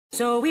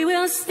So we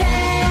will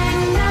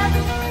stand up,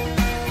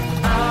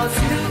 all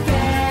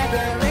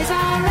together, raise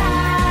our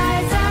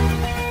eyes up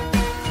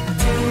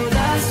to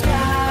the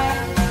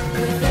sky,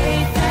 with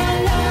faith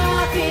and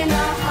love in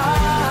our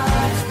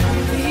hearts,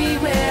 we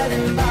will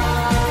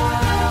embark.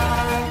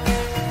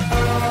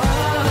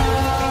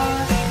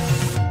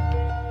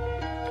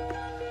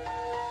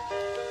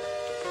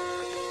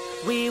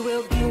 Oh, we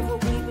will give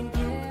what we've been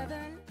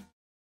given.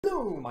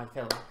 Hello, my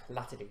fellow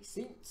Latter-day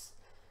Saints.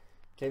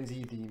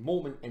 Kenzie, the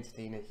Mormon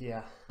entertainer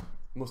here,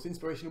 most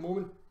inspirational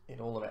Mormon in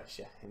all of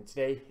Asia. And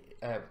today,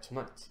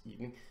 tonight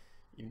evening,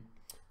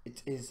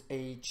 it is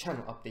a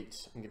channel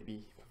update I'm going to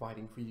be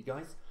providing for you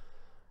guys.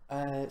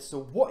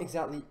 So what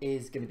exactly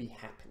is going to be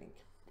happening?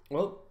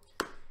 Well,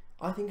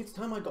 I think it's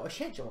time I got a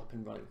schedule up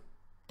and running.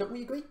 Don't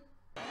we agree?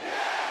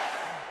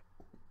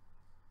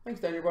 Thanks,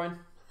 Daniel Bryan.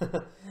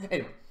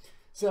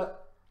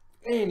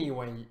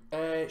 Anyway,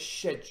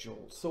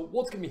 schedule. So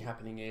what's going to be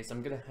happening is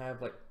I'm going to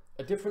have like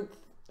a different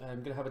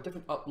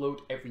upload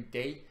every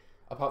day,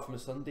 apart from a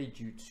Sunday,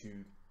 due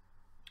to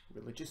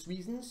religious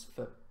reasons,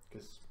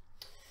 because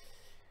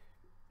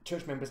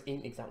church members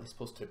ain't exactly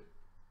supposed to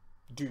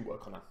do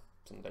work on a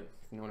Sunday,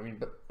 if you know what I mean.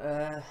 But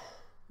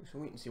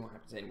we'll wait and see what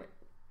happens anyway.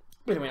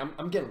 But anyway,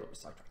 I'm getting a little bit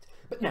sidetracked.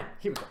 But now,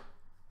 here we go.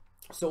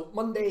 So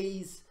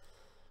Mondays,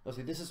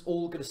 obviously this is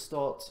all going to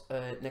start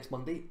next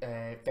Monday,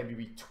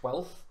 February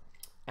 12th.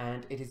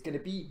 And it is going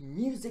to be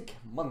Music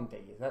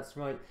Monday. That's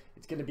right.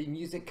 It's going to be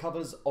music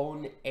covers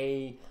on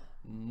a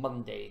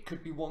Monday.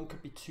 Could be one,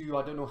 could be two.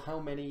 I don't know how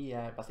many.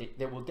 But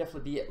there will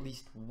definitely be at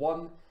least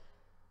one.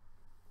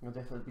 There'll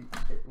definitely be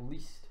at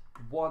least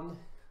one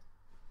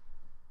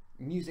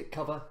music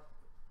cover,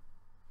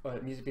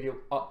 music video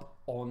up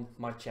on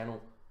my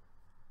channel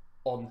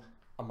on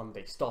a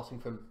Monday, starting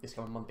from this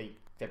coming Monday,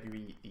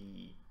 February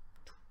the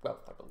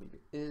 12th, I believe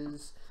it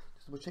is.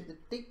 Just double check the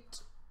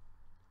date.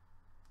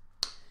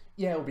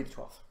 Yeah, it'll be the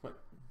 12th.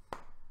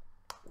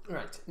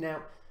 Right,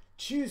 now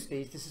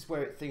Tuesdays, this is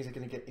where things are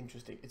going to get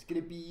interesting. It's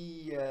going to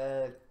be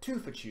 2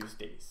 for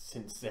Tuesdays,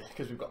 since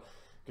because we've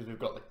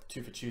got like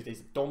 2 for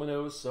Tuesdays at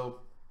Domino's. So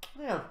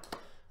yeah,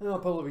 I'll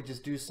probably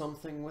just do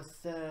something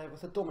with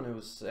a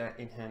Domino's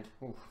in hand.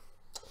 Ooh.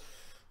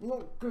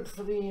 Not good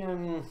for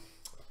the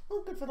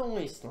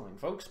waistline,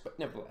 folks, but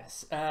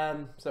nevertheless.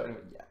 So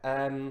anyway,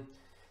 yeah.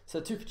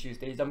 So 2 for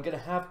Tuesdays. I'm going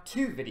to have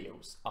 2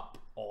 videos up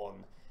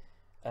on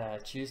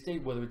Tuesday,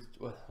 whether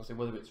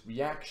it's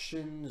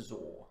reactions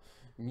or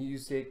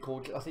music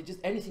or I'll say just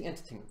anything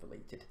entertainment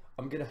related.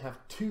 I'm gonna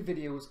have 2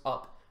 videos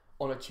up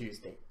on a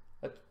Tuesday.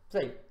 Let's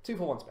say 2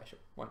 for 1 special.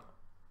 Why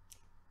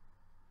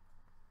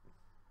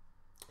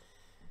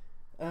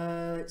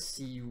not? Let's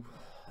see.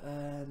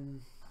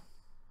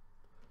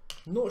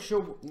 Not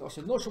sure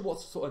what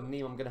sort of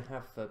name I'm gonna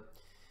have for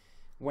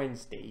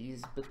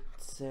Wednesdays, but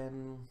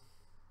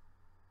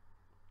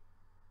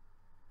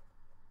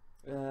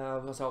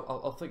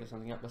I'll figure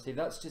something out. But see,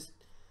 that's just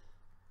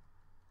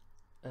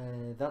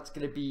that's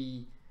gonna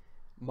be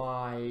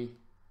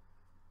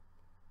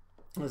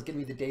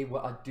the day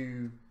where I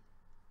do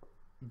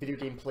video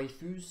game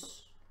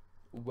playthroughs,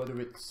 whether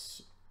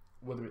it's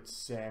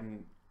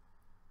an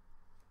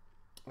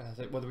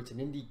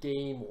indie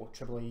game or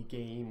AAA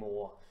game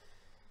or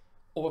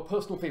a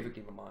personal favorite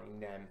game of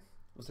mine.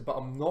 But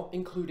I'm not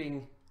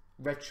including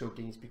retro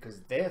games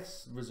because they're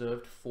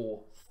reserved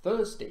for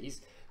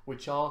Thursdays,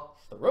 which are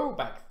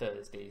Throwback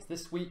Thursdays.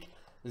 This week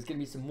there's going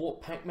to be some more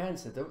Pac-Man,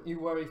 so don't you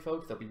worry,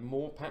 folks. There'll be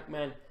more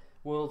Pac-Man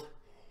World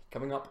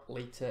coming up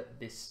later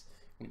this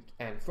week.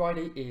 And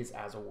Friday is,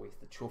 as always,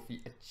 the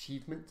Trophy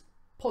Achievement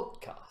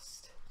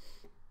Podcast.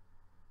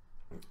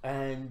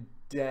 And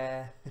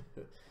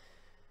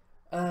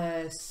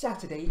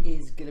Saturday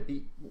is going to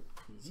be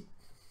easy.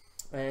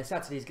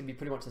 Saturday is going to be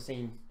pretty much the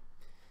same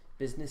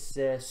business.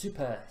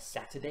 Super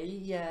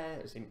Saturday,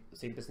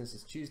 same business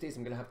as Tuesdays.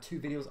 I'm going to have 2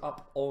 videos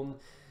up on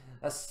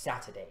a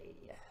Saturday.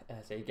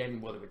 So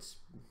again, whether it's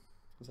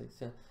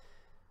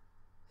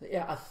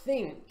yeah, I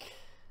think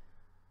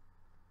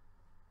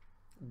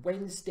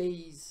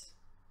Wednesday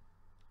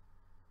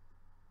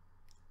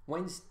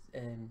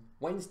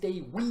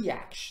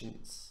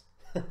reactions.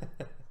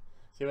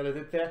 See what I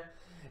did there?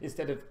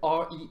 Instead of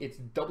RE, it's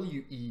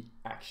WE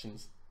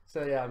actions.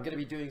 So yeah, I'm going to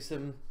be doing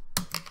some.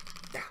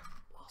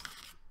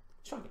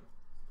 Try again.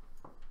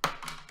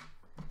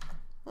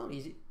 Not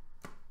easy.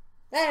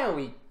 There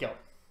we go.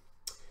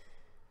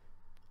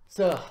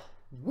 So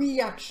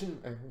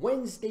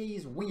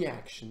Wednesday's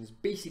reactions.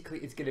 Basically,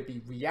 it's going to be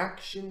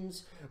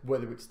reactions,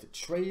 whether it's to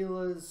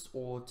trailers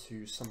or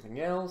to something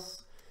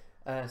else.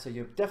 So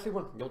you'll definitely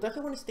want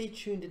to stay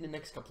tuned in the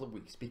next couple of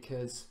weeks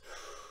because,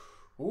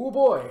 oh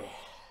boy,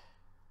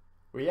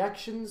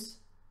 reactions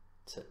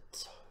to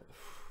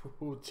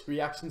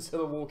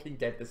The Walking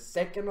Dead, the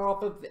second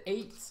half of the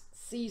 8th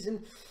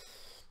season.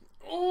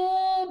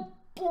 Oh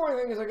boy,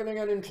 things are going to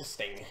get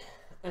interesting.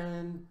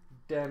 And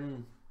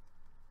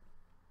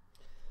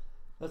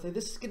I'll say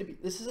this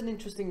is an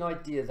interesting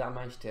idea that I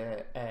managed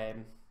to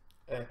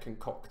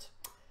concoct.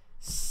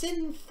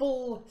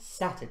 Sinful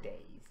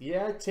Saturdays,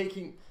 yeah,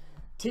 taking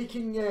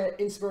taking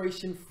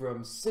inspiration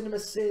from Cinema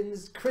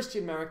Sins,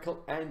 Christian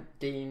Miracle, and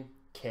Game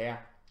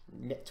Care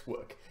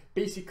Network.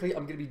 Basically,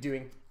 I'm going to be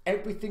doing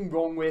everything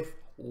wrong with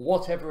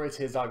whatever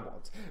it is I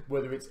want.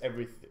 Whether it's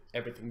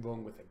everything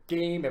wrong with a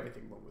game,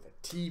 everything wrong with a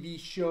TV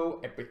show,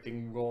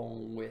 everything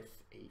wrong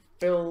with a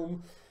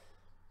film.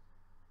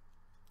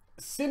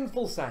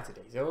 Sinful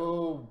Saturdays.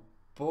 Oh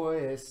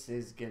boy, this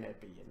is going to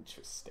be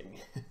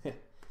interesting.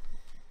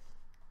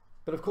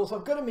 But of course,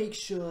 I've got to make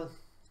sure.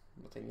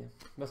 I'll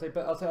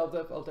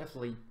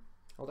definitely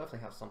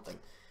have something.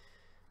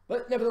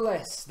 But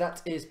nevertheless,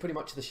 that is pretty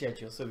much the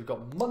schedule. So we've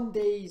got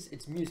Mondays,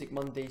 it's Music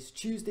Mondays,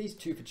 Tuesdays,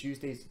 2 for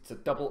Tuesdays, it's a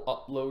double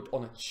upload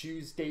on a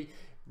Tuesday.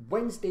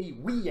 Wednesday,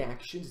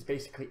 Reactions,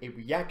 basically a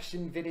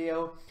reaction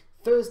video.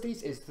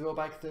 Thursdays is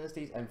Throwback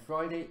Thursdays, and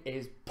Friday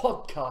is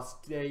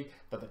Podcast Day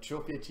for the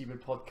Trophy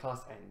Achievement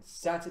Podcast, and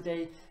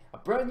Saturday, a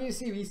brand new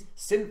series,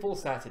 Sinful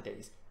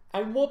Saturdays.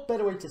 And what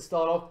better way to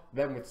start off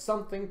than with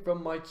something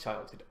from my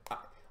childhood?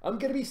 I'm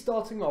going to be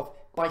starting off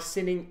by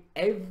singing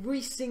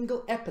every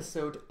single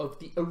episode of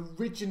the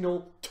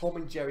original Tom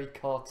and Jerry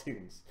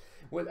cartoons.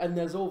 And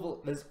there's over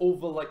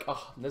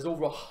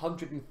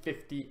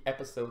 150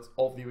 episodes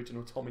of the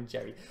original Tom and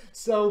Jerry.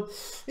 So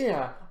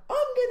yeah,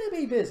 I'm going to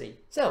be busy.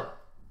 So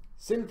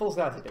Sinful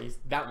Saturdays,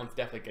 that one's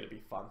definitely going to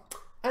be fun.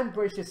 And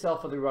brace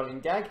yourself for the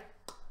running gag.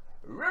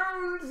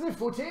 Roll the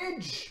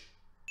footage.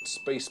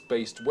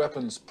 Space-based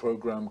weapons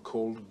program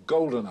called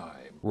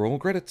GoldenEye. Roll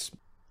credits.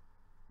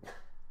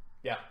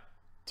 Yeah.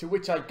 To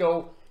which I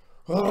go,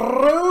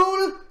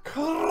 roll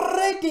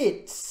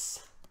credits.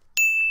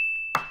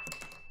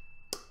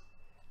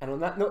 And on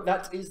that note,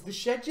 that is the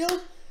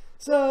schedule.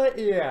 So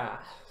yeah.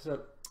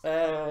 So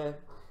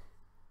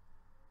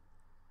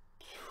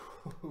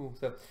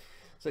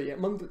yeah,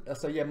 Monday.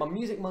 So yeah, my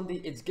Music Monday.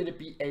 It's gonna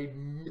be a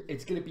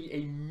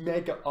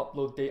mega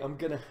upload day. I'm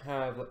gonna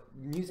have like,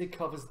 music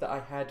covers that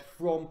I had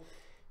from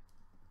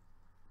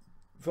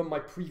my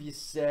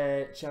previous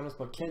channels,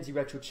 my Kenzie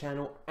Retro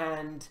channel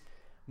and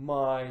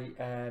my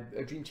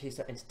Dream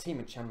Chaser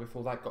Entertainment channel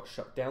before that got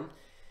shut down.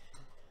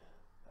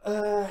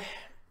 But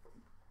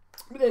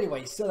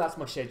anyway, so that's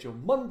my schedule.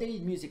 Monday,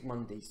 Music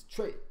Mondays.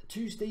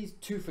 Tuesdays,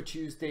 2 for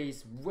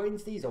Tuesdays.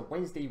 Wednesdays are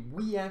Wednesday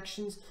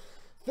Reactions.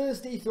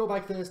 Thursday,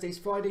 Throwback Thursdays.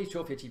 Friday,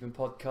 Trophy Achievement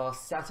Podcast.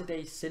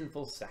 Saturday,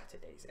 Sinful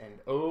Saturdays.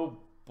 And oh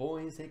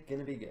boy, is it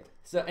gonna be good.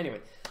 So anyway,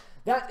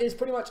 that is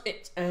pretty much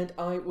it. And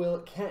I will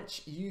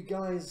catch you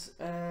guys,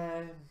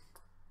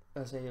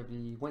 I'll say it'll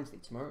be Wednesday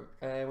tomorrow,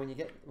 when you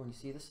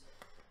see this.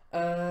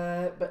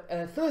 But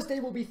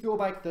Thursday will be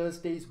Throwback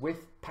Thursdays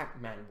with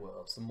Pac-Man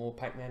World. Some more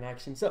Pac-Man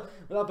action. So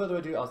without further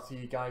ado, I'll see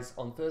you guys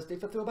on Thursday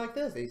for Throwback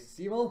Thursdays.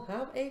 See you all.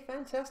 Have a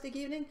fantastic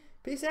evening.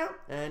 Peace out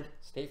and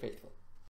stay faithful.